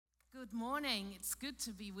Good morning. It's good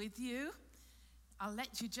to be with you. I'll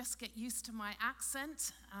let you just get used to my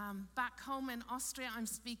accent. Back home in Austria, I'm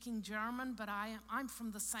speaking German, but I'm from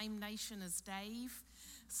the same nation as Dave.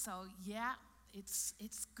 So yeah, it's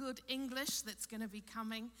good English that's going to be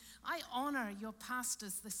coming. I honor your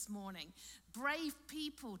pastors this morning. Brave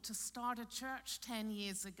people to start a church 10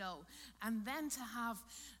 years ago, and then to have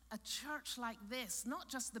a church like this, not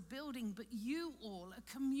just the building, but you all,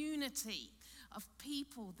 a community of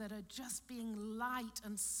people that are just being light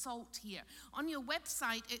and salt here. On your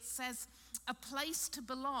website, it says, a place to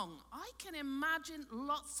belong. I can imagine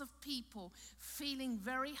lots of people feeling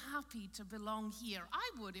very happy to belong here.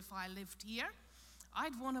 I would if I lived here.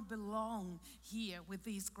 I'd want to belong here with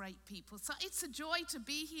these great people. So it's a joy to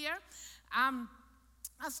be here.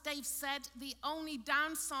 As Dave said, the only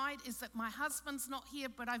downside is that my husband's not here,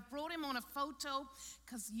 but I've brought him on a photo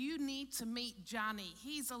because you need to meet Johnny.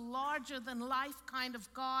 He's a larger-than-life kind of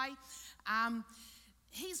guy.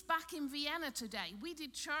 He's back in Vienna today. We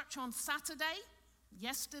did church on Saturday,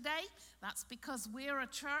 yesterday. That's because we're a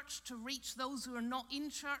church to reach those who are not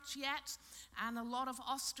in church yet. And a lot of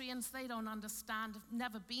Austrians, they don't understand, have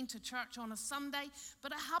never been to church on a Sunday,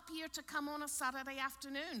 but are happier to come on a Saturday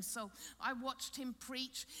afternoon. So I watched him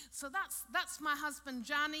preach. So that's my husband,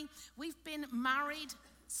 Johnny. We've been married.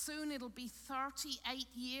 Soon it'll be 38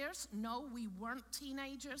 years. No, we weren't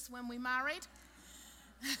teenagers when we married.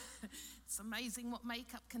 It's amazing what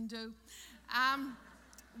makeup can do.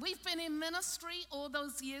 We've been in ministry all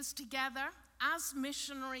those years together as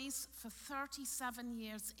missionaries for 37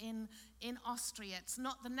 years in Austria. It's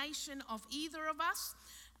not the nation of either of us.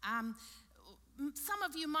 Some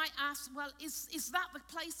of you might ask, well, is that the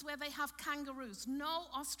place where they have kangaroos? No,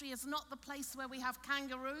 Austria is not the place where we have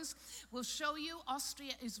kangaroos. We'll show you.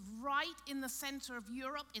 Austria is right in the center of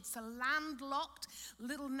Europe. It's a landlocked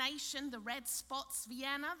little nation, the red spots,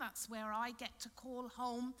 Vienna. That's where I get to call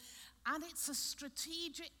home. And it's a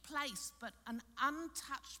strategic place, but an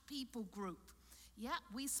untouched people group. Yeah,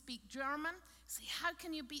 we speak German. See, how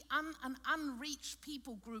can you be an unreached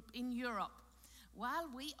people group in Europe? Well,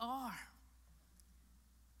 we are.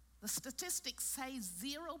 The statistics say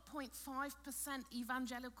 0.5%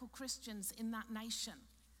 evangelical Christians in that nation.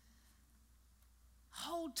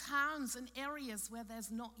 Whole towns and areas where there's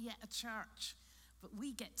not yet a church, but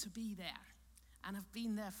we get to be there and have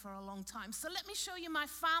been there for a long time. So let me show you my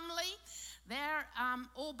family. They're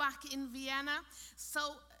all back in Vienna. So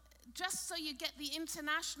just so you get the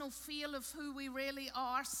international feel of who we really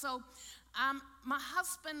are. So my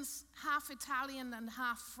husband's half Italian and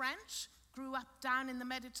half French. Grew up down in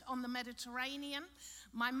on the Mediterranean.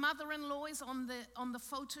 My mother-in-law is on the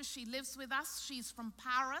photo. She lives with us. She's from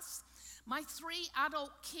Paris. My 3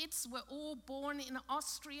 adult kids were all born in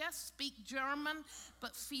Austria, speak German,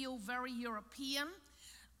 but feel very European.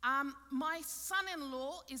 My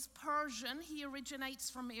son-in-law is Persian. He originates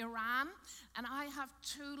from Iran. And I have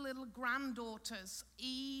 2 little granddaughters,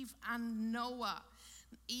 Eve and Noah.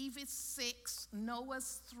 Eve is 6,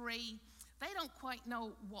 Noah's 3. They don't quite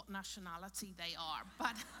know what nationality they are,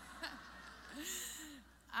 but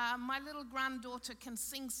my little granddaughter can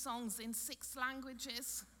sing songs in 6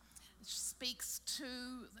 languages. She speaks 2,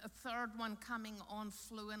 a third one coming on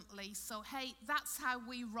fluently. So, hey, that's how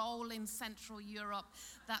we roll in Central Europe.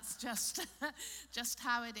 That's just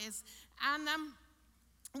how it is. And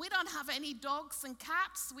we don't have any dogs and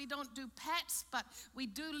cats. We don't do pets, but we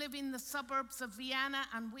do live in the suburbs of Vienna,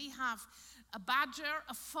 and we have a badger,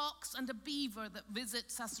 a fox, and a beaver that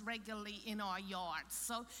visits us regularly in our yard.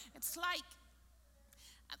 So it's like,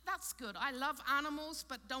 that's good. I love animals,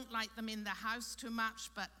 but don't like them in the house too much,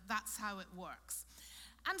 but that's how it works.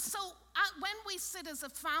 And so when we sit as a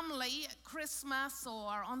family at Christmas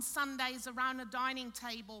or on Sundays around a dining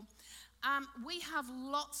table, we have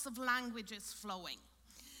lots of languages flowing.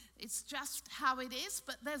 It's just how it is,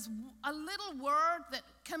 but there's a little word that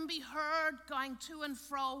can be heard going to and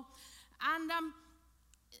fro. And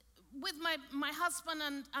with my husband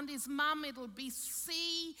and his mum, it'll be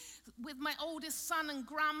see. With my oldest son and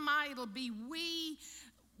grandma, it'll be we.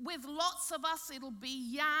 With lots of us, it'll be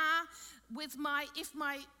yeah. If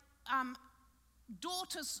my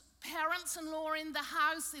daughter's parents-in-law are in the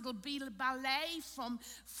house, it'll be ballet from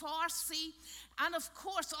Farsi. And of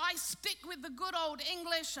course, I stick with the good old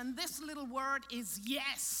English, and this little word is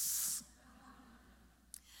yes.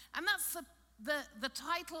 And that's the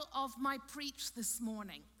title of my preach this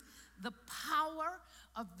morning, the power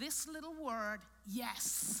of this little word,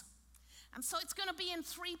 yes. And so it's going to be in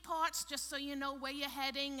 3 parts, just so you know where you're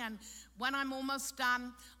heading. And when I'm almost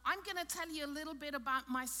done, I'm going to tell you a little bit about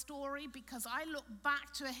my story, because I look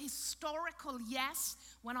back to a historical yes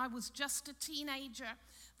when I was just a teenager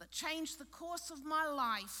that changed the course of my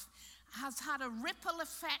life has had a ripple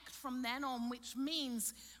effect from then on, which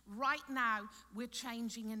means right now we're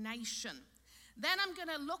changing a nation. Then I'm going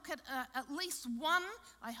to look at least one,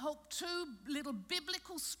 I hope two, little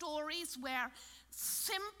biblical stories where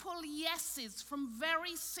simple yeses from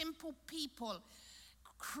very simple people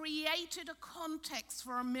created a context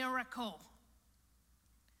for a miracle.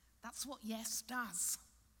 That's what yes does.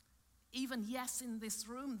 Even yes in this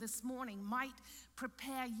room this morning might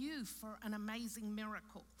prepare you for an amazing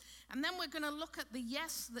miracle. And then we're going to look at the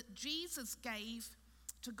yes that Jesus gave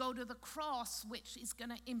to go to the cross, which is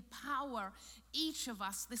going to empower each of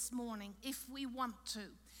us this morning, if we want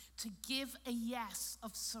to give a yes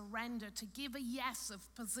of surrender, to give a yes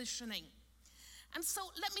of positioning. And so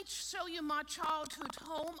let me show you my childhood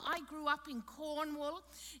home. I grew up in Cornwall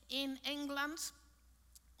in England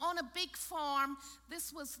on a big farm.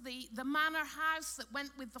 This was the manor house that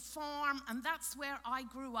went with the farm, and that's where I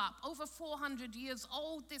grew up. Over 400 years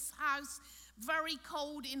old, this house, very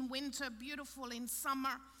cold in winter, beautiful in summer.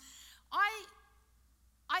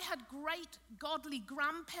 I had great godly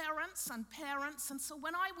grandparents and parents, and so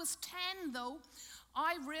when I was 10, though,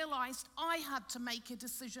 I realized I had to make a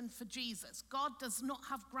decision for Jesus. God does not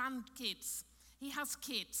have grandkids. He has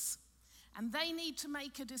kids, and they need to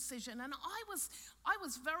make a decision. And I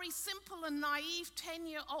was very simple and naive,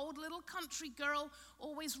 10-year-old little country girl,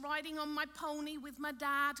 always riding on my pony with my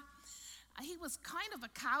dad. He was kind of a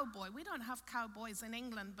cowboy. We don't have cowboys in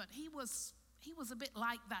England, but he was a bit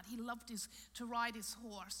like that. He loved to ride his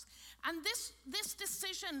horse. And this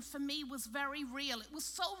decision for me was very real. It was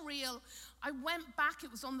so real, I went back.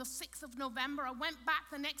 It was on the 6th of November. I went back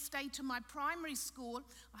the next day to my primary school.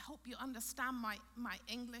 I hope you understand my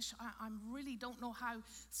English. I really don't know how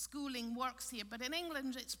schooling works here, but in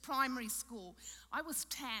England, it's primary school. I was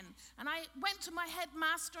 10, and I went to my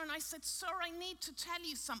headmaster, and I said, "Sir, I need to tell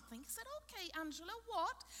you something." He said, "Okay, Angela,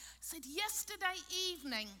 what?" I said, "Yesterday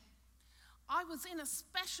evening, I was in a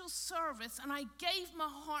special service, and I gave my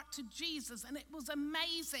heart to Jesus, and it was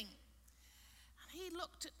amazing." And he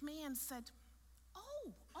looked at me and said,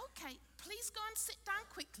 "Oh, okay, please go and sit down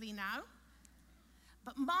quickly now."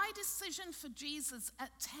 But my decision for Jesus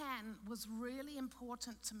at 10 was really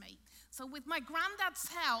important to me. So with my granddad's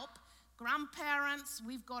help, grandparents,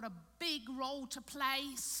 we've got a big role to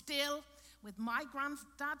play still. With my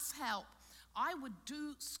granddad's help, I would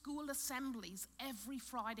do school assemblies every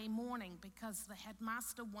Friday morning because the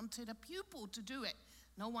headmaster wanted a pupil to do it.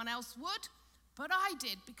 No one else would, but I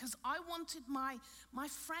did, because I wanted my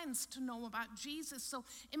friends to know about Jesus. So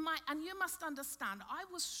and you must understand, I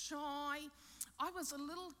was shy. I was a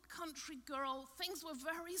little country girl. Things were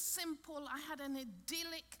very simple. I had an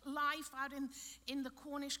idyllic life out in the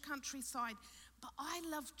Cornish countryside. But I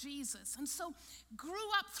loved Jesus. And so grew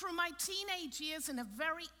up through my teenage years in a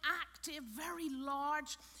very active, very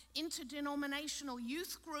large interdenominational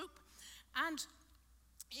youth group. And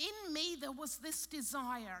in me, there was this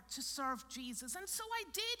desire to serve Jesus. And so I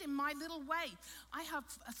did in my little way. I have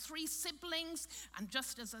 3 siblings, and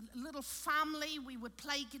just as a little family, we would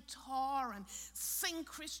play guitar and sing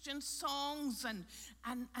Christian songs,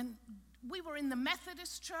 and we were in the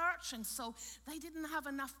Methodist church, and so they didn't have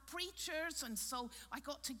enough preachers, and so I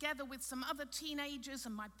got together with some other teenagers,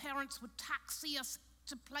 and my parents would taxi us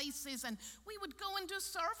to places, and we would go and do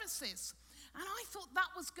services. And I thought that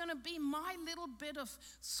was going to be my little bit of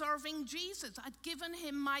serving Jesus. I'd given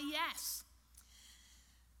him my yes.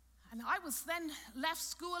 And I was then left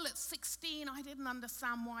school at 16. I didn't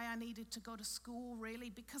understand why I needed to go to school, really,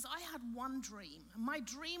 because I had one dream. And my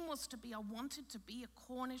dream was I wanted to be a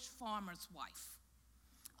Cornish farmer's wife.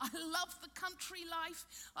 I love the country life.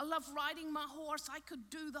 I love riding my horse. I could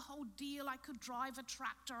do the whole deal. I could drive a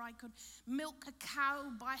tractor. I could milk a cow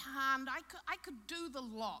by hand. I could do the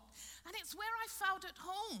lot. And it's where I felt at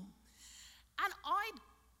home. And I'd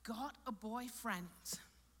got a boyfriend.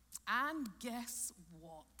 And guess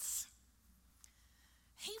what?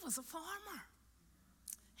 He was a farmer.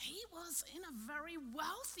 He was in a very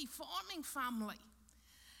wealthy farming family.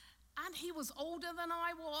 And he was older than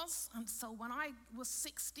I was, and so when I was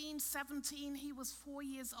 16, 17, he was 4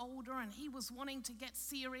 years older, and he was wanting to get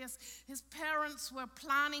serious. His parents were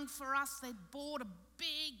planning for us. They'd bought a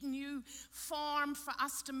big new farm for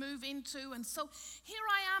us to move into, and so here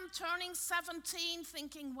I am turning 17,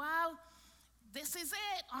 thinking, well, this is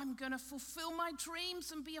it. I'm going to fulfill my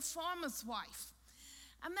dreams and be a farmer's wife.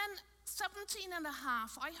 And then 17 and a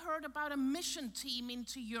half, I heard about a mission team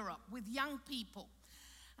into Europe with young people.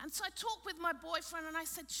 And so I talked with my boyfriend, and I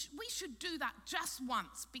said, we should do that just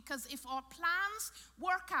once, because if our plans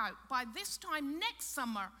work out by this time next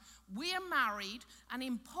summer, we're married and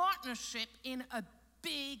in partnership in a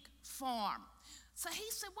big farm. So he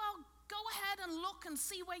said, well, go ahead and look and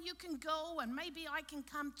see where you can go, and maybe I can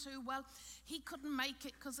come too. Well, he couldn't make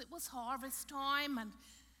it because it was harvest time.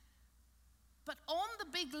 But on the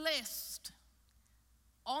big list,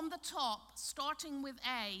 on the top, starting with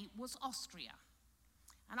A, was Austria.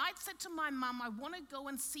 And I'd said to my mum, I want to go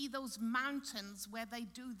and see those mountains where they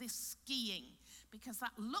do this skiing, because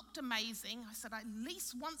that looked amazing. I said, at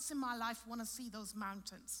least once in my life, I want to see those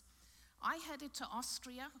mountains. I headed to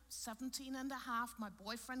Austria, 17 and a half. My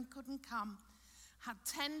boyfriend couldn't come. Had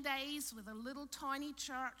 10 days with a little tiny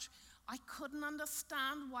church. I couldn't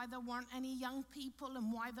understand why there weren't any young people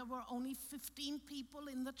and why there were only 15 people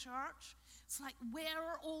in the church. It's like, where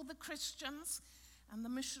are all the Christians? And the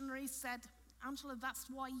missionary said, Angela, that's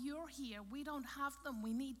why you're here. We don't have them.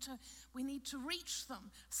 We need to reach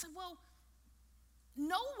them. I said, well,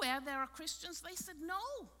 nowhere there are Christians. They said, no,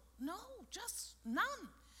 just none.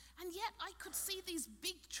 And yet I could see these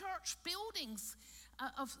big church buildings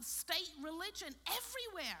of state religion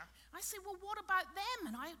everywhere. I said, well, what about them?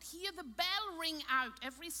 And I'd hear the bell ring out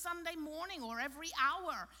every Sunday morning or every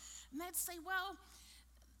hour. And they'd say, well,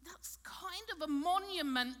 that's kind of a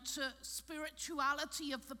monument to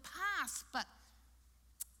spirituality of the past, but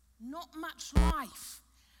not much life.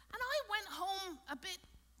 And I went home a bit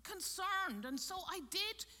concerned, and so I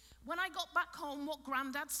did, when I got back home, what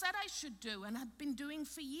Granddad said I should do and had been doing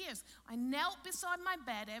for years. I knelt beside my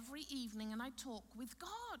bed every evening and I talked with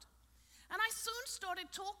God. And I soon started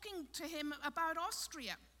talking to him about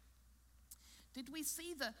Austria. Did we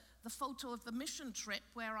see the photo of the mission trip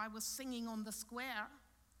where I was singing on the square?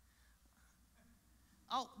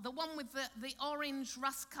 Oh, the one with the orange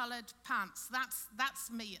rust-colored pants.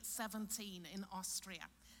 That's me at 17 in Austria.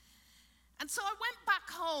 And so I went back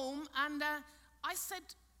home and I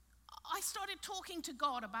started talking to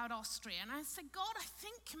God about Austria. And I said, God, I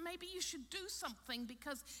think maybe you should do something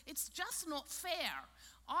because it's just not fair.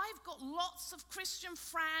 I've got lots of Christian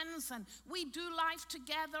friends and we do life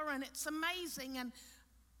together and it's amazing. And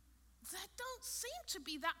there don't seem to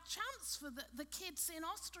be that chance for the kids in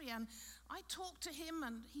Austria. And I talked to him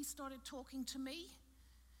and he started talking to me.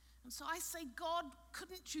 And so I say, God,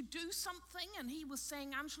 couldn't you do something? And he was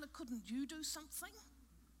saying, Angela, couldn't you do something?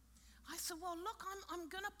 I said, well, look, I'm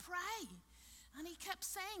going to pray. And he kept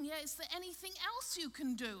saying, yeah, is there anything else you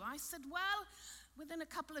can do? I said, well, within a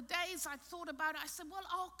couple of days, I thought about it. I said, well,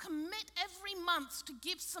 I'll commit every month to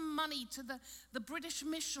give some money to the British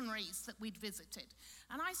missionaries that we'd visited.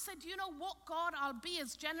 And I said, you know what, God, I'll be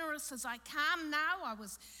as generous as I can now. I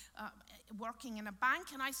was working in a bank.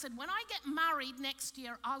 And I said, when I get married next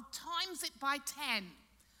year, I'll times it by 10.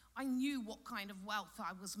 I knew what kind of wealth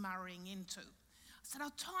I was marrying into. I said,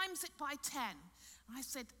 I'll times it by 10. And I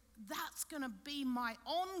said, that's going to be my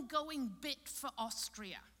ongoing bit for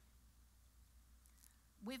Austria.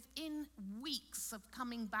 Within weeks of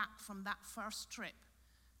coming back from that first trip,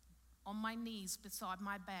 on my knees beside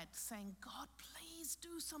my bed, saying, God, please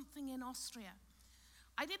do something in Austria.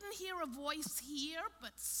 I didn't hear a voice here,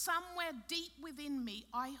 but somewhere deep within me,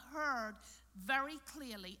 I heard very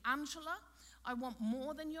clearly, Angela, I want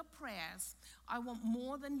more than your prayers. I want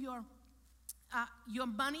more than your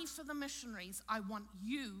money for the missionaries. I want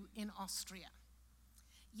you in Austria.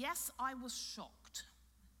 Yes, I was shocked.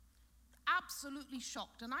 Absolutely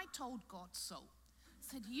shocked. And I told God so.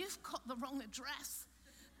 I said, you've got the wrong address.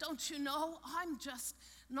 Don't you know? I'm just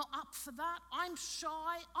not up for that. I'm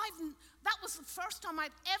shy. That was the first time I'd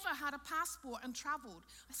ever had a passport and traveled.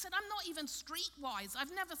 I said, I'm not even streetwise.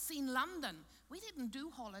 I've never seen London. We didn't do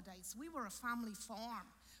holidays. We were a family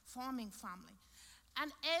farming family.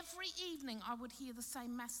 And every evening I would hear the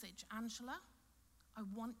same message, Angela, I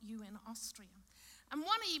want you in Austria. And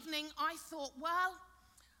one evening I thought, well,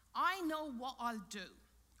 I know what I'll do.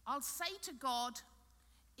 I'll say to God,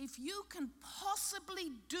 if you can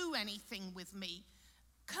possibly do anything with me,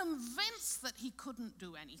 convinced that he couldn't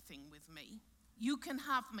do anything with me, you can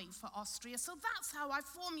have me for Austria. So that's how I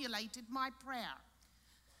formulated my prayer.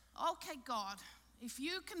 Okay, God, if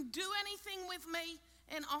you can do anything with me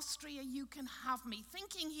in Austria, you can have me.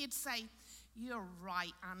 Thinking he'd say, you're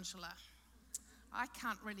right, Angela. I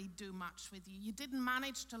can't really do much with you. You didn't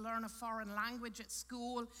manage to learn a foreign language at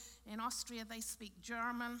school. In Austria, they speak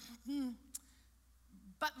German.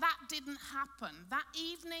 But that didn't happen. That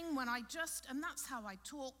evening when and that's how I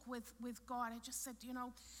talk with God, I just said, you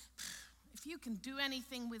know, if you can do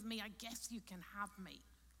anything with me, I guess you can have me.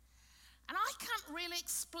 And I can't really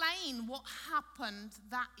explain what happened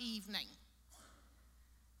that evening.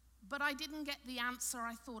 But I didn't get the answer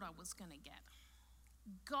I thought I was going to get.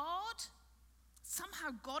 God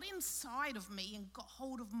somehow got inside of me and got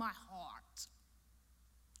hold of my heart.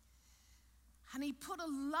 And he put a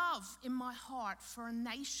love in my heart for a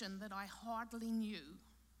nation that I hardly knew.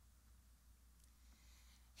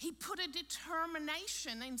 He put a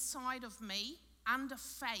determination inside of me and a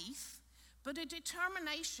faith, but a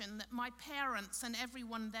determination that my parents and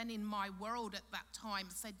everyone then in my world at that time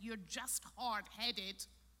said, "You're just hard-headed."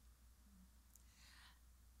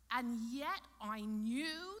 And yet I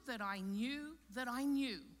knew that I knew that I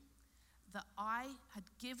knew that I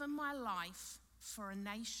had given my life for a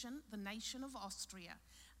nation, the nation of Austria,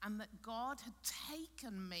 and that God had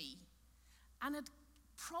taken me and had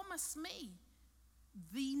promised me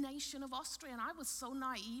the nation of Austria. And I was so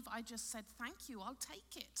naive, I just said, "Thank you, I'll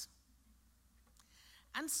take it."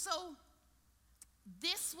 And so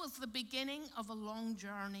this was the beginning of a long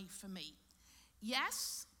journey for me.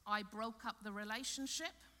 Yes, I broke up the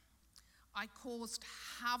relationship. I caused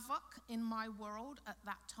havoc in my world at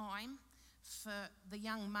that time for the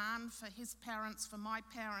young man, for his parents, for my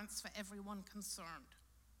parents, for everyone concerned.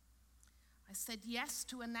 I said yes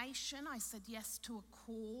to a nation. I said yes to a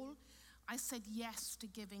call. I said yes to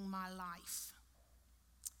giving my life.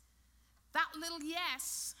 That little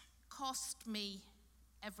yes cost me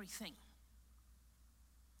everything.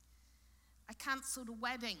 I cancelled a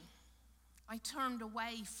wedding. I turned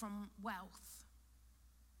away from wealth.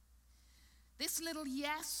 This little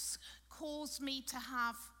yes caused me to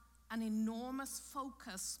have an enormous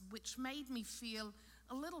focus, which made me feel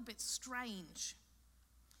a little bit strange.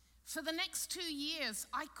 For the next 2 years,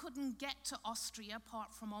 I couldn't get to Austria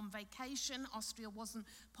apart from on vacation. Austria wasn't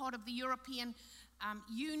part of the European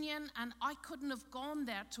Union, and I couldn't have gone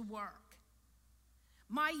there to work.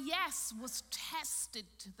 My yes was tested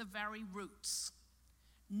to the very roots.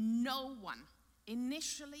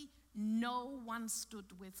 Initially, no one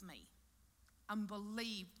stood with me and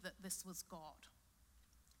believed that this was God.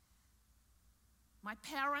 My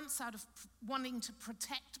parents, out of wanting to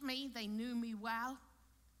protect me, they knew me well.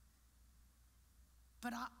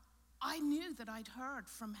 But I knew that I'd heard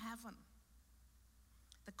from heaven.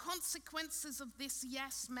 The consequences of this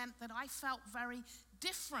yes meant that I felt very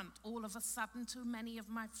different all of a sudden to many of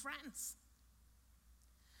my friends.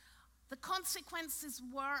 The consequences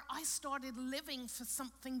were I started living for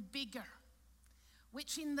something bigger,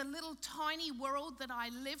 which in the little tiny world that I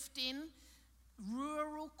lived in,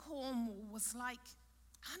 rural Cornwall, was like,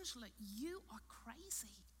 "Angela, you are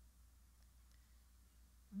crazy.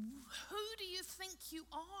 Who do you think you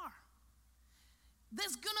are?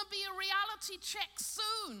 There's going to be a reality check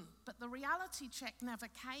soon." But the reality check never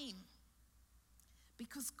came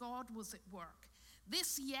because God was at work.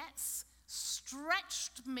 This yes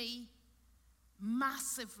stretched me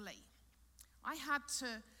massively. I had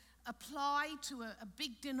to apply to a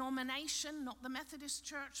big denomination, not the Methodist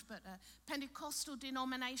Church, but a Pentecostal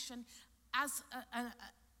denomination, as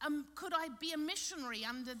could I be a missionary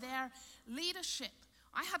under their leadership?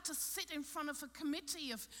 I had to sit in front of a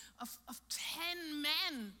committee of 10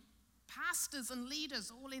 men, pastors and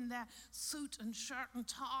leaders, all in their suit and shirt and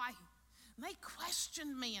tie. And they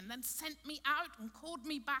questioned me and then sent me out and called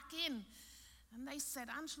me back in. And they said,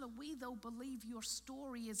 "Angela, we though believe your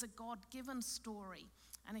story is a God-given story.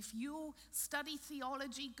 And if you study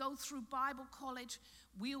theology, go through Bible college,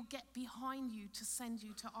 we'll get behind you to send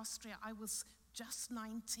you to Austria." I was just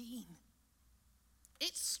 19.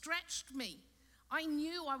 It stretched me. I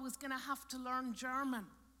knew I was going to have to learn German.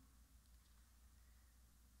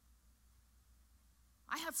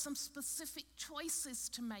 I had some specific choices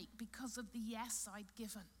to make because of the yes I'd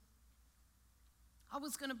given. I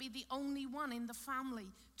was going to be the only one in the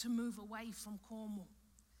family to move away from Cornwall.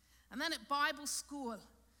 And then at Bible school,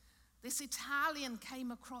 this Italian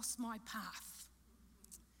came across my path.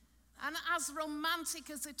 And as romantic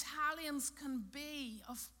as Italians can be,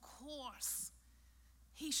 of course,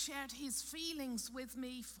 he shared his feelings with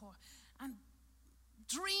me and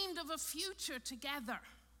dreamed of a future together.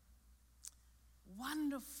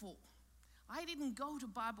 Wonderful. I didn't go to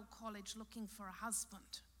Bible college looking for a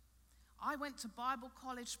husband. I went to Bible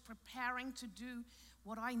college preparing to do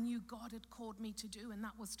what I knew God had called me to do, and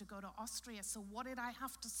that was to go to Austria. So what did I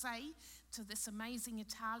have to say to this amazing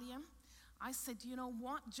Italian? I said, "You know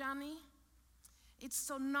what, Gianni? It's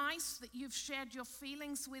so nice that you've shared your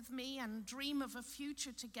feelings with me and dream of a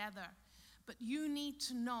future together, but you need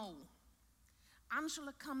to know,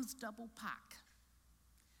 Angela comes double pack.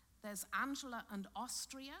 There's Angela and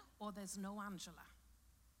Austria, or there's no Angela."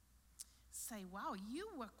 Say, "Wow, you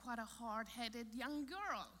were quite a hard-headed young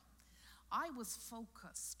girl." I was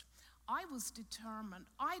focused. I was determined.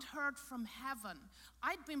 I'd heard from heaven.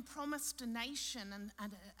 I'd been promised a nation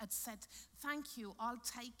and had said, thank you, I'll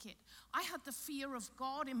take it. I had the fear of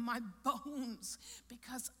God in my bones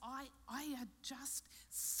because I had just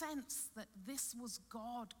sensed that this was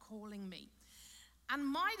God calling me. And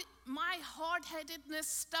my hard-headedness,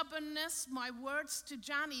 stubbornness, my words to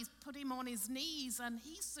Johnny put him on his knees, and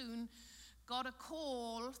he soon got a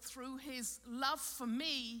call through his love for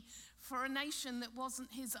me for a nation that wasn't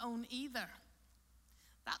his own either.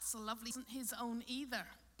 That's a lovely, isn't his own either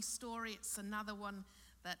story. It's another one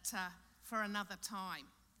that for another time.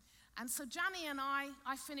 And so Johnny and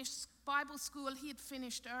I finished Bible school. He had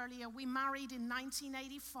finished earlier. We married in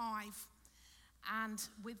 1985. And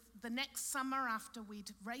with the next summer, after we'd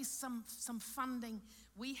raised some funding,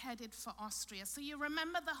 we headed for Austria. So you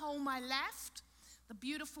remember the home I left? The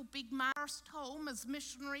beautiful big first home as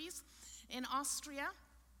missionaries in Austria?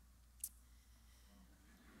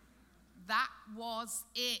 That was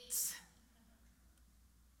it.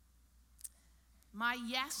 My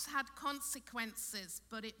yes had consequences,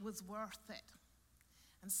 but it was worth it.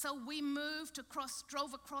 And so we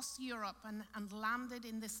drove across Europe and landed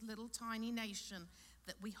in this little tiny nation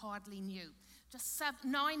that we hardly knew. Just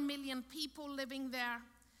 9 million people living there.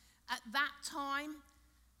 At that time,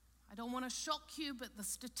 I don't want to shock you, but the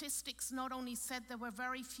statistics not only said there were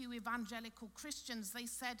very few evangelical Christians, they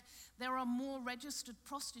said there are more registered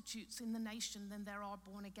prostitutes in the nation than there are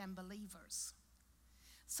born-again believers.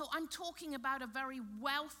 So I'm talking about a very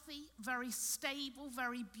wealthy, very stable,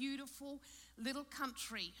 very beautiful little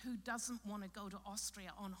country who doesn't want to go to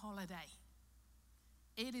Austria on holiday.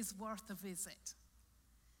 It is worth a visit.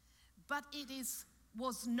 But it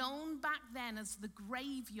was known back then as the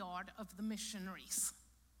graveyard of the missionaries.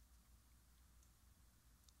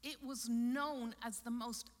 It was known as the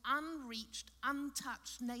most unreached,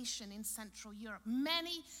 untouched nation in Central Europe.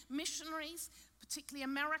 Many missionaries, particularly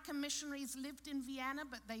American missionaries, lived in Vienna,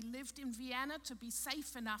 but they lived in Vienna to be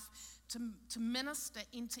safe enough to minister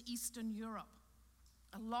into Eastern Europe.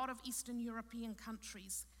 A lot of Eastern European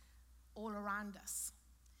countries all around us.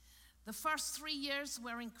 The first 3 years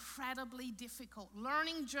were incredibly difficult.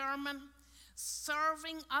 Learning German,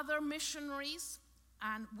 serving other missionaries,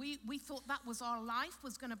 and we thought that was our life,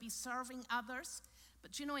 was going to be serving others.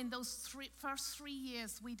 But you know, in those first 3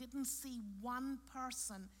 years, we didn't see one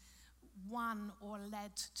person won or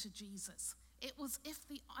led to Jesus. It was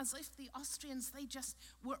as if the Austrians, they just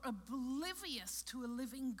were oblivious to a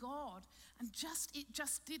living God, and it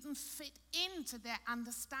just didn't fit into their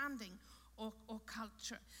understanding or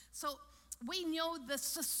culture. So we know the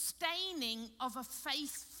sustaining of a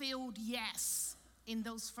faith-filled yes in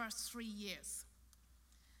those first 3 years.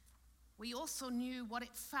 We also knew what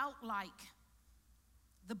it felt like,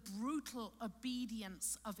 the brutal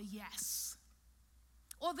obedience of a yes,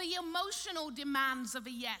 or the emotional demands of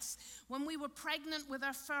a yes. When we were pregnant with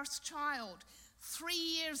our first child, 3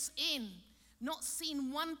 years in, not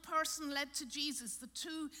seeing one person led to Jesus. The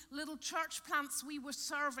 2 little church plants we were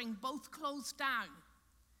serving both closed down.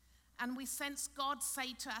 And we sensed God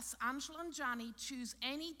say to us, Angela and Johnny, choose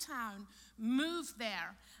any town, move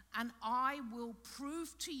there, and I will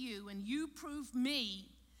prove to you, and you prove me,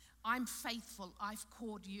 I'm faithful, I've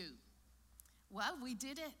called you. Well, we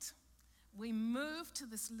did it. We moved to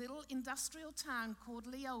this little industrial town called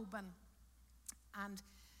Leoben. And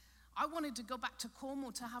I wanted to go back to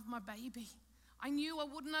Cornwall to have my baby. I knew I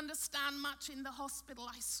wouldn't understand much in the hospital.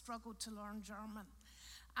 I struggled to learn German.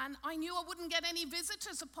 And I knew I wouldn't get any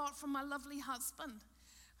visitors apart from my lovely husband.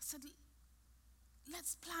 I said,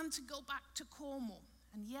 let's plan to go back to Cornwall.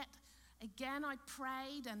 And yet, again, I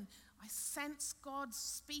prayed and I sensed God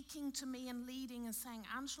speaking to me and leading and saying,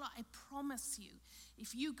 Angela, I promise you,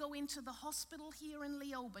 if you go into the hospital here in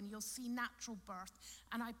Leoben, you'll see natural birth.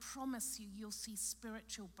 And I promise you, you'll see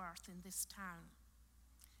spiritual birth in this town.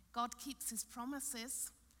 God keeps his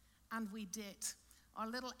promises, and we did. Our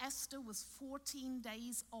little Esther was 14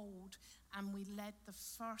 days old, and we led the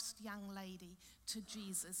first young lady to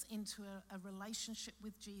Jesus, into a relationship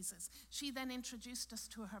with Jesus. She then introduced us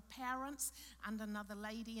to her parents and another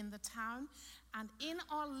lady in the town. And in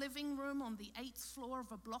our living room on the 8th floor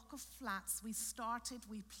of a block of flats, we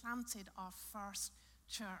planted our first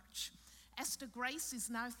church. Esther Grace is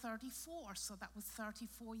now 34, so that was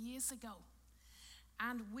 34 years ago.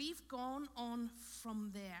 And we've gone on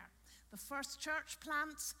from there. The first church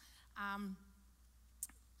plant,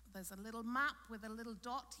 there's a little map with a little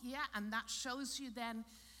dot here, and that shows you then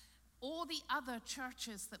all the other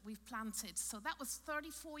churches that we've planted. So that was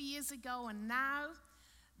 34 years ago, and now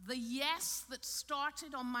the yes that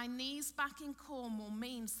started on my knees back in Cornwall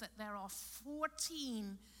means that there are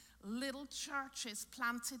 14 little churches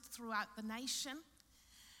planted throughout the nation,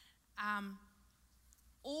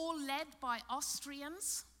 all led by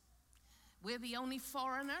Austrians. We're the only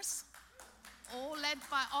foreigners. All led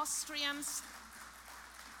by Austrians.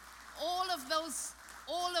 All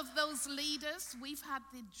of those leaders, we've had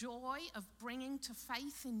the joy of bringing to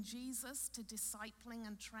faith in Jesus, to discipling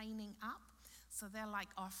and training up. So they're like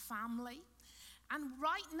our family. And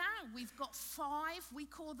right now we've got 5, we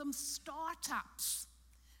call them startups.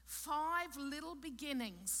 5 little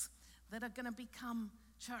beginnings that are going to become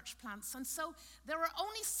church plants. And so there are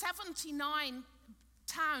only 79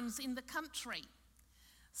 towns in the country.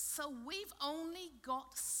 So we've only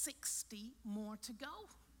got 60 more to go.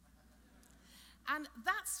 And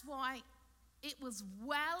that's why it was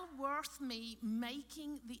well worth me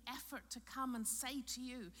making the effort to come and say to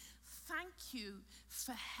you, thank you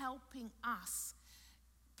for helping us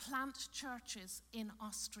plant churches in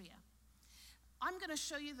Austria. I'm going to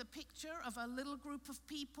show you the picture of a little group of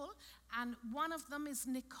people, and one of them is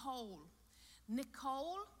Nicole.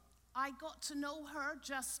 Nicole, I got to know her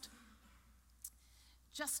just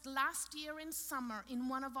last year in summer in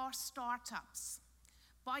one of our startups.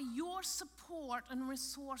 By your support and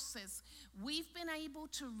resources, we've been able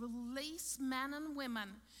to release men and women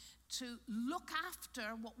to look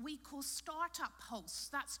after what we call startup hosts.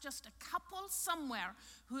 That's just a couple somewhere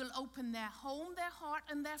who will open their home, their heart,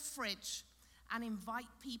 and their fridge and invite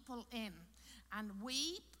people in. And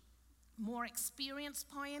we, more experienced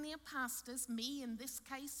pioneer pastors, me in this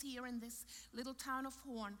case here in this little town of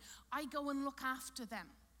Horn, I go and look after them.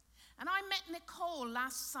 And I met Nicole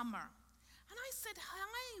last summer. And I said,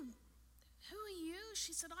 hi, who are you?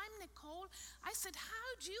 She said, I'm Nicole. I said,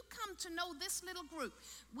 how'd you come to know this little group?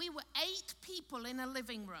 We were 8 people in a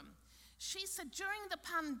living room. She said, during the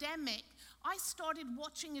pandemic, I started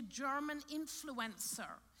watching a German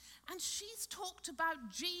influencer. And she's talked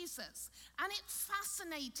about Jesus. And it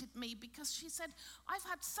fascinated me because she said, I've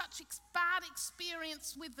had such bad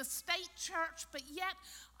experience with the state church, but yet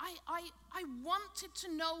I wanted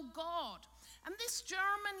to know God. And this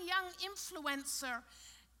German young influencer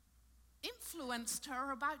influenced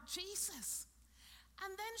her about Jesus.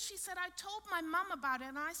 And then she said, I told my mum about it,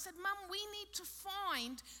 and I said, Mum, we need to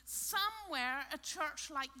find somewhere a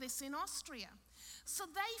church like this in Austria. So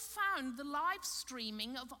they found the live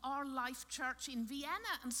streaming of our Life Church in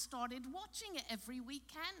Vienna and started watching it every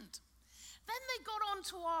weekend. Then they got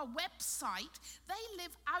onto our website. They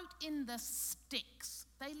live out in the sticks.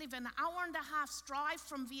 They live an hour and a half's drive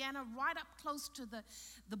from Vienna, right up close to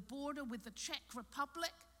the border with the Czech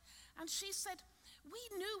Republic. And she said,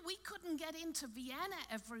 we knew we couldn't get into Vienna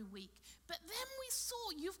every week, but then we saw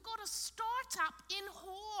you've got a startup in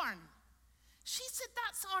Horn. She said,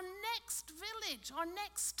 that's our next village, our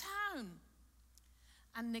next town.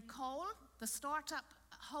 And Nicole, the startup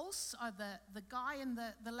hosts, are the guy and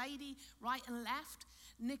the lady right and left.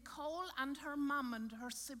 Nicole and her mum and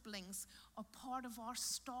her siblings are part of our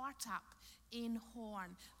startup in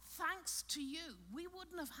Horn. Thanks to you. We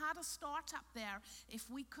wouldn't have had a startup there if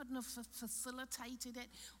we couldn't have facilitated it.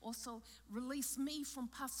 Also, release me from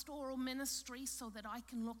pastoral ministry so that I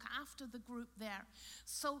can look after the group there.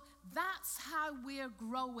 So that's how we're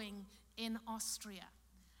growing in Austria.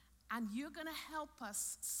 And you're going to help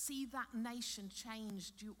us see that nation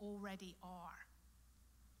changed. You already are.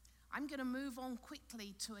 I'm going to move on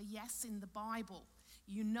quickly to a yes in the Bible.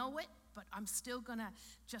 You know it, but I'm still going to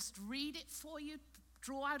just read it for you,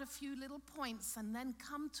 draw out a few little points, and then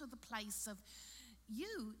come to the place of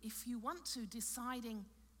you, if you want to, deciding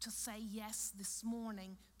to say yes this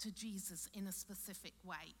morning to Jesus in a specific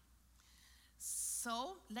way.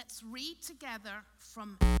 So let's read together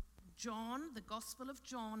from John, the Gospel of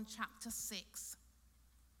John, chapter 6,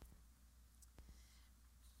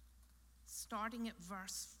 starting at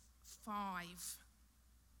verse 5.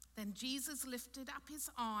 Then Jesus lifted up his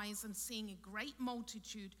eyes, and seeing a great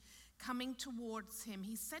multitude coming towards him,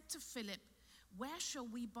 he said to Philip, where shall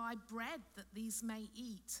we buy bread that these may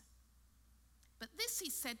eat? But this he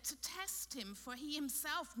said to test him, for he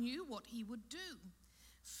himself knew what he would do.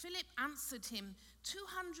 Philip answered him,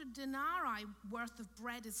 200 denarii worth of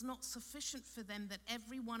bread is not sufficient for them, that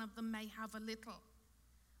every one of them may have a little.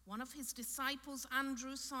 One of his disciples,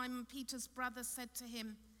 Andrew, Simon Peter's brother, said to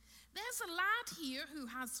him, there's a lad here who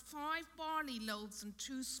has 5 barley loaves and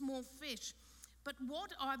 2 small fish, but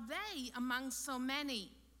what are they among so many?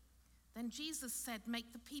 Then Jesus said,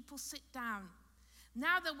 make the people sit down.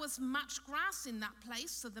 Now there was much grass in that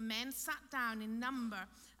place, so the men sat down in number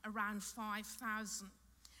around 5,000.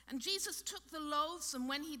 And Jesus took the loaves, and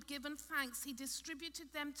when he'd given thanks, he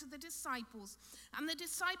distributed them to the disciples, and the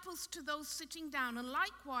disciples to those sitting down, and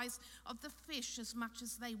likewise of the fish as much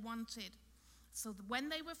as they wanted. So that when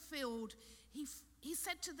they were filled, he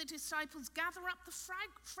said to the disciples, gather up the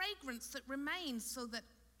fragments that remain, so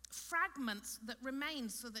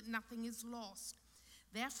that nothing is lost.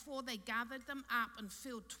 Therefore they gathered them up and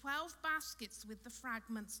filled 12 baskets with the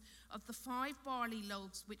fragments of the 5 barley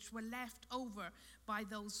loaves which were left over by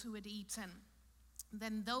those who had eaten.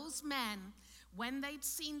 Then those men, when they'd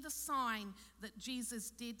seen the sign that Jesus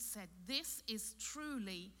did, said, this is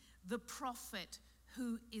truly the prophet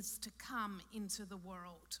who is to come into the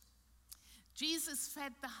world. Jesus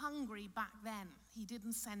fed the hungry back then. He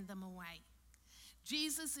didn't send them away.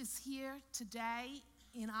 Jesus is here today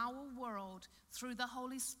in our world through the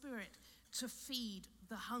Holy Spirit to feed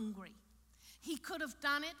the hungry. He could have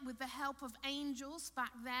done it with the help of angels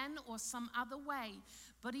back then or some other way,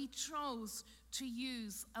 but he chose to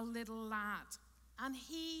use a little lad. And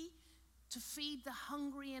he, to feed the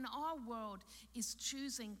hungry in our world, is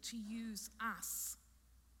choosing to use us.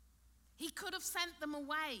 He could have sent them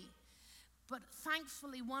away, but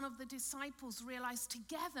thankfully one of the disciples realized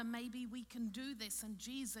together maybe we can do this, and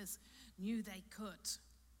Jesus knew they could.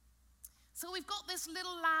 So we've got this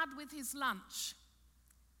little lad with his lunch.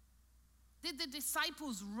 Did the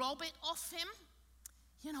disciples rob it off him?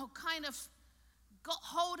 Kind of got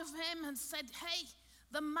hold of him and said, hey,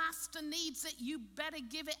 the master needs it, you better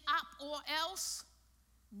give it up or else?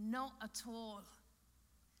 Not at all.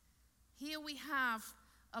 Here we have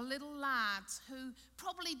a little lad who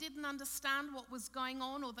probably didn't understand what was going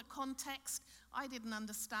on or the context. I didn't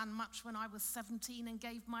understand much when I was 17 and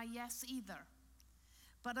gave my yes either.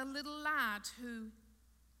 But a little lad who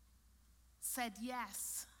said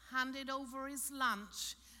yes, handed over his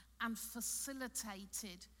lunch, and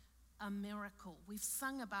facilitated a miracle. We've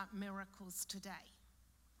sung about miracles today.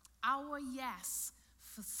 Our yes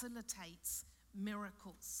facilitates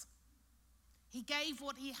miracles. He gave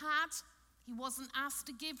what he had. He wasn't asked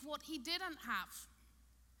to give what he didn't have.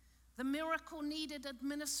 The miracle needed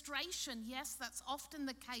administration. Yes, that's often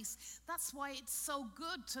the case. That's why it's so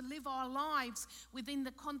good to live our lives within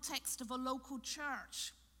the context of a local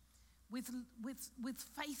church with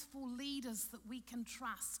faithful leaders that we can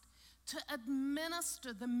trust to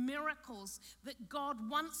administer the miracles that God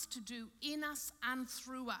wants to do in us and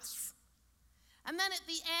through us. And then at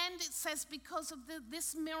the end it says because of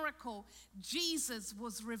this miracle, Jesus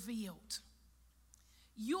was revealed.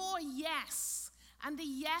 Your yes, and a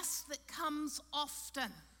yes that comes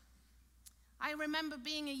often. I remember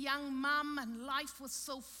being a young mum and life was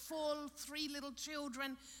so full, 3 little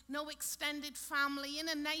children, no extended family, in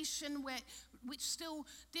a nation which still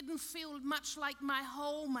didn't feel much like my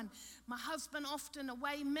home, and my husband often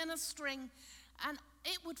away ministering, and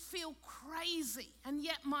it would feel crazy, and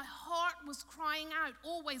yet my heart was crying out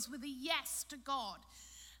always with a yes to God.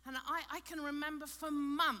 And I can remember for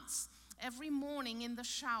months, every morning in the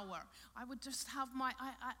shower, I would just have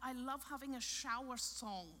I love having a shower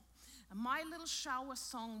song. And my little shower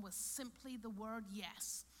song was simply the word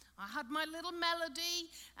yes. I had my little melody,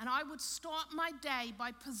 and I would start my day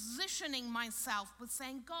by positioning myself with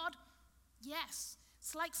saying, God, yes.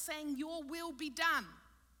 It's like saying, your will be done.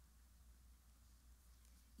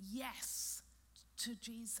 Yes to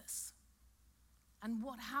Jesus. And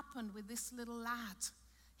what happened with this little lad?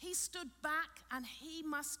 He stood back and he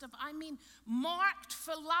must have, marked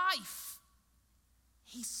for life.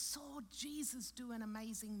 He saw Jesus do an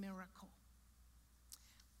amazing miracle.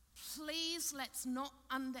 Please, let's not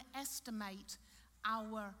underestimate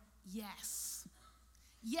our yes.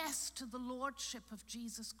 Yes to the lordship of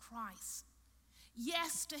Jesus Christ.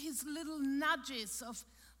 Yes to his little nudges of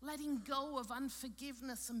letting go of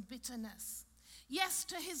unforgiveness and bitterness. Yes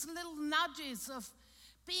to his little nudges of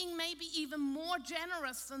being maybe even more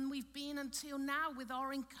generous than we've been until now with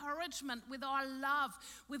our encouragement, with our love,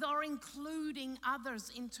 with our including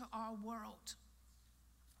others into our world.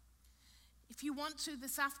 If you want to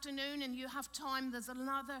this afternoon and you have time, there's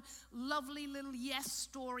another lovely little yes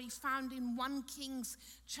story found in 1 Kings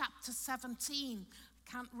chapter 17.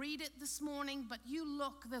 I can't read it this morning, but you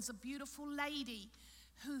look, there's a beautiful lady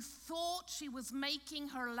who thought she was making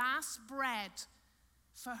her last bread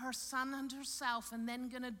for her son and herself and then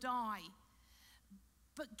going to die,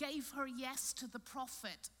 but gave her yes to the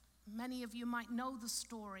prophet. Many of you might know the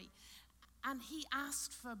story. And he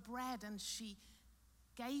asked for bread and she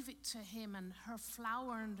gave it to him, and her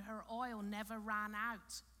flour and her oil never ran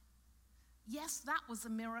out. Yes, that was a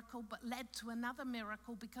miracle, but led to another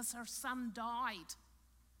miracle because her son died.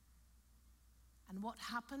 And what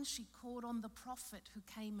happened? She called on the prophet who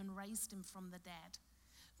came and raised him from the dead.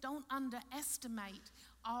 don't underestimate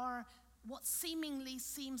what seemingly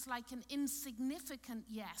seems like an insignificant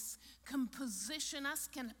yes can position us,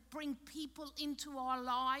 can bring people into our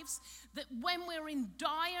lives that when we're in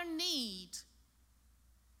dire need,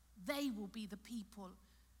 they will be the people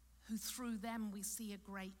who through them we see a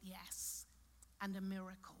great yes and a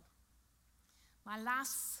miracle. My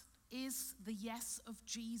last is the yes of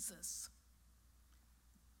Jesus.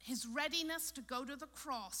 His readiness to go to the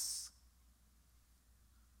cross,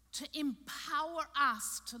 to empower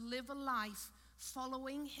us to live a life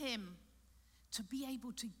following him, to be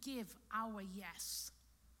able to give our yes.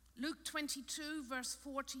 Luke 22, verse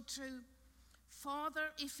 42, Father,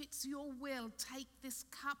 if it's your will, take this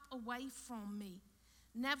cup away from me.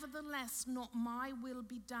 Nevertheless, not my will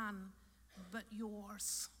be done, but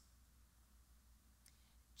yours.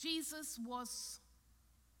 Jesus was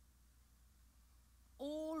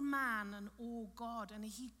all man and all God, and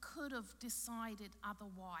he could have decided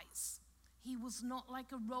otherwise. He was not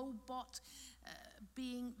like a robot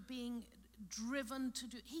being driven to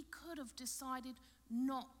do. He could have decided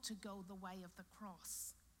not to go the way of the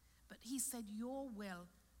cross. But he said, your will,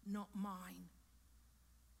 not mine.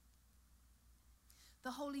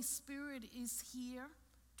 The Holy Spirit is here,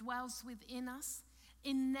 dwells within us,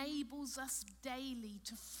 enables us daily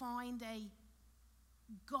to find a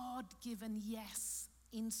God-given yes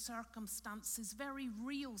in circumstances, very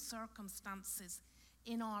real circumstances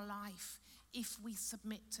in our life, if we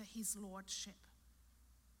submit to his lordship.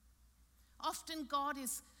 Often God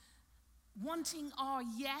is wanting our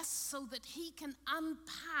yes so that he can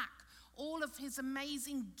unpack all of his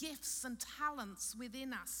amazing gifts and talents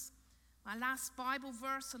within us. My last Bible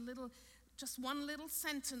verse, just one little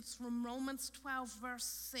sentence from Romans 12, verse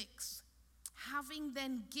 6. Having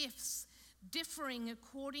then gifts differing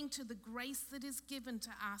according to the grace that is given to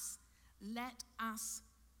us, let us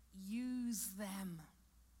use them.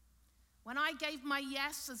 When I gave my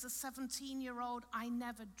yes as a 17-year-old, I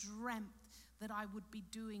never dreamt that I would be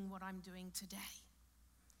doing what I'm doing today.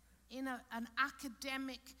 In an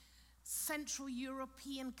academic Central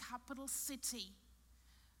European capital city,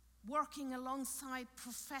 working alongside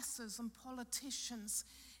professors and politicians,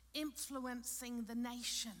 influencing the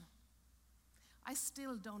nation. I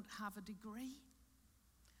still don't have a degree.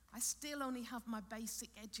 I still only have my basic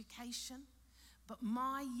education. But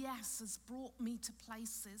my yes has brought me to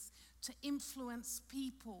places to influence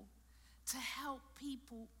people, to help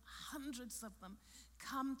people, hundreds of them,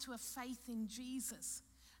 come to a faith in Jesus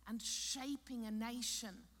and shaping a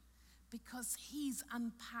nation because he's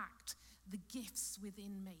unpacked the gifts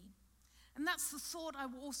within me. And that's the thought I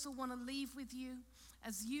also want to leave with you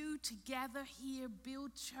as you together here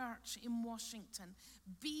build church in Washington.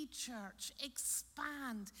 Be church,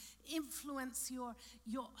 expand, influence your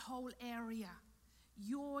whole area.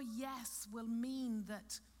 Your yes will mean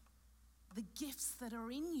that the gifts that are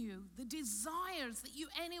in you, the desires that you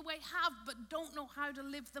anyway have but don't know how to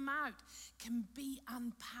live them out, can be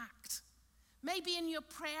unpacked. Maybe in your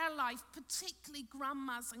prayer life, particularly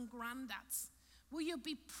grandmas and granddads, will you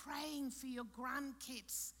be praying for your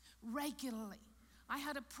grandkids regularly? I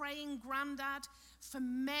had a praying granddad for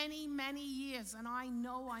many, many years, and I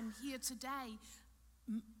know I'm here today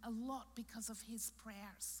a lot because of his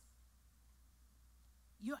prayers.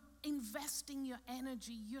 You're investing your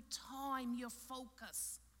energy, your time, your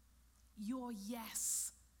focus, your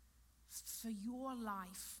yes for your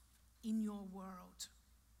life in your world.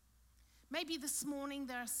 Maybe this morning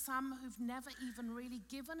there are some who've never even really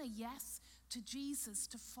given a yes to Jesus,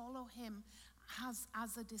 to follow him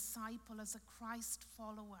as a disciple, as a Christ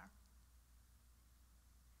follower.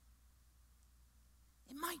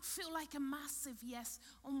 It might feel like a massive yes.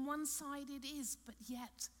 On one side it is, but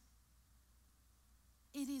yet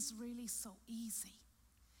it is really so easy.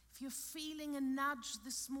 If you're feeling a nudge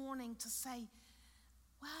this morning to say,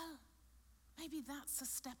 well, maybe that's a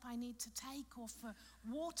step I need to take, or for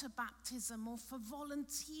water baptism, or for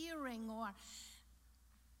volunteering, or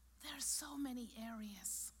there are so many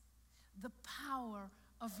areas. The power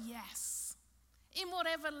of yes. In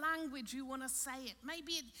whatever language you want to say it.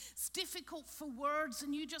 Maybe it's difficult for words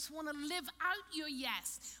and you just want to live out your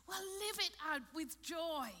yes. Well, live it out with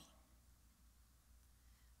joy.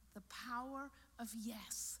 The power of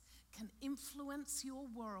yes can influence your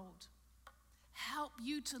world, help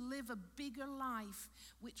you to live a bigger life,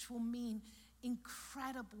 which will mean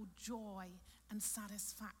incredible joy and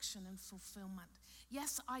satisfaction and fulfillment.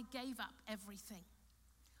 Yes, I gave up everything.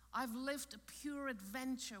 I've lived a pure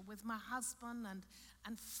adventure with my husband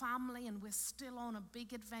and family, and we're still on a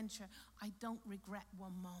big adventure. I don't regret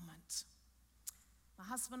one moment. My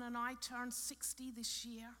husband and I turned 60 this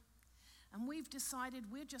year, and we've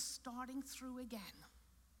decided we're just starting through again.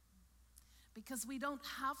 because we don't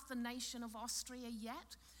have the nation of Austria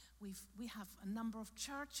yet. We have a number of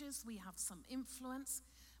churches, we have some influence.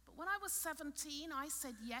 But when I was 17, I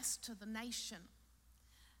said yes to the nation.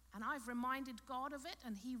 And I've reminded God of it,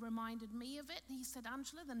 and he reminded me of it. And he said,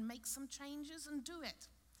 Angela, then make some changes and do it.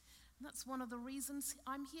 And that's one of the reasons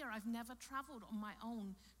I'm here. I've never traveled on my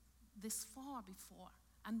own this far before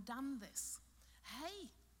and done this. Hey,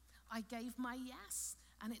 I gave my yes,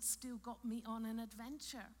 and it still got me on an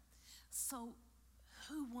adventure. So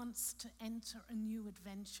who wants to enter a new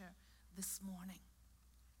adventure this morning?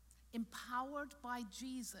 Empowered by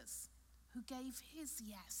Jesus, who gave his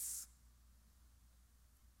yes.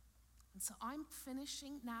 And so I'm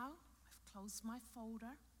finishing now. I've closed my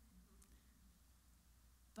folder.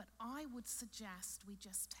 But I would suggest we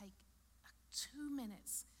just take 2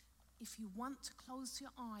 minutes, if you want to close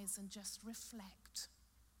your eyes and just reflect.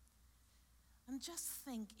 And just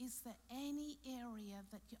think, is there any area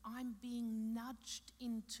that I'm being nudged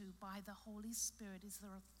into by the Holy Spirit? Is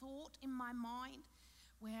there a thought in my mind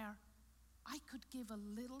where I could give a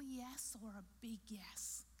little yes or a big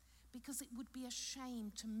yes? Because it would be a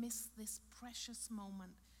shame to miss this precious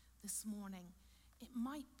moment this morning. It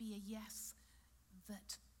might be a yes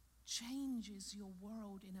that changes your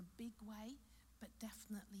world in a big way, but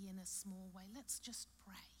definitely in a small way. Let's just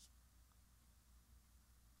pray.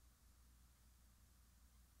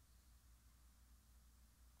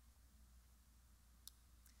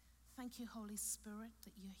 Thank you, Holy Spirit,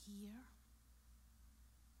 that you're here.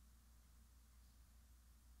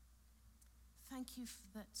 Thank you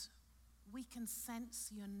that we can sense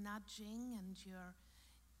your nudging and your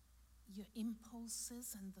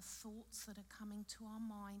impulses and the thoughts that are coming to our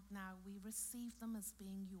mind now. We receive them as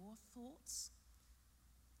being your thoughts.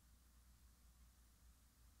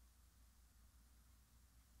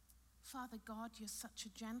 Father God, you're such a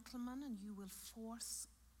gentleman, and you will force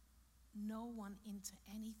no one into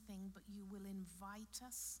anything, but you will invite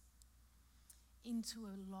us into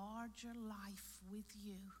a larger life with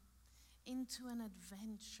you, into an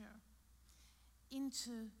adventure,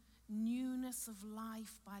 into newness of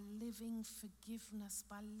life by living forgiveness,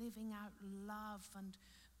 by living out love and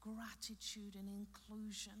gratitude and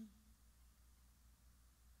inclusion.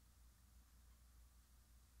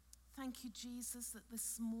 Thank you, Jesus, that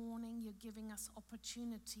this morning you're giving us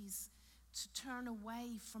opportunities to turn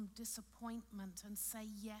away from disappointment and say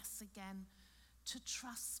yes again to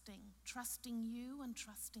trusting you and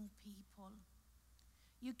trusting people.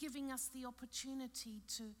 You're giving us the opportunity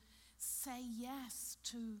to say yes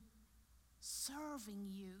to serving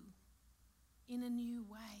you in a new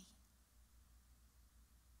way,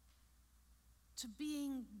 to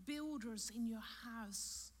being builders in your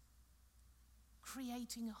house,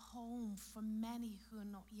 creating a home for many who are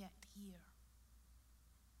not yet here.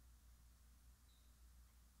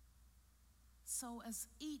 So as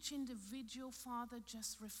each individual, Father,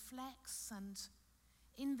 just reflects and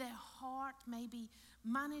in their heart maybe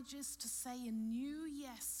manages to say a new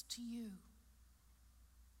yes to you,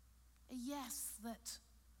 a yes that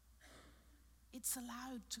it's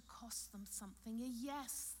allowed to cost them something, a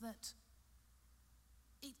yes that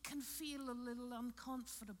it can feel a little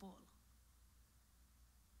uncomfortable.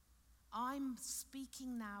 I'm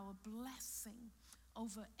speaking now a blessing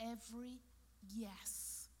over every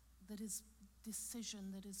yes that is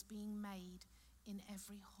decision that is being made in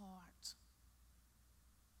every heart.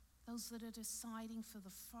 Those that are deciding for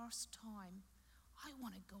the first time, I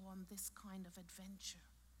want to go on this kind of adventure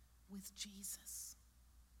with Jesus.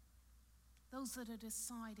 Those that are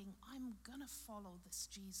deciding, I'm going to follow this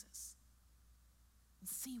Jesus and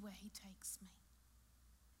see where he takes me.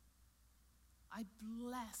 I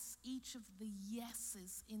bless each of the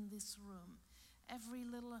yeses in this room, every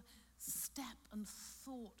little step and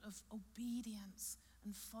thought of obedience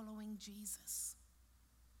and following Jesus.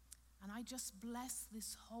 And I just bless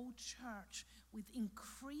this whole church with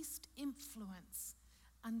increased influence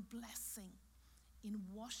and blessing in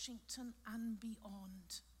Washington and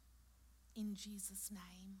beyond. In Jesus'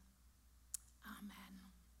 name, amen.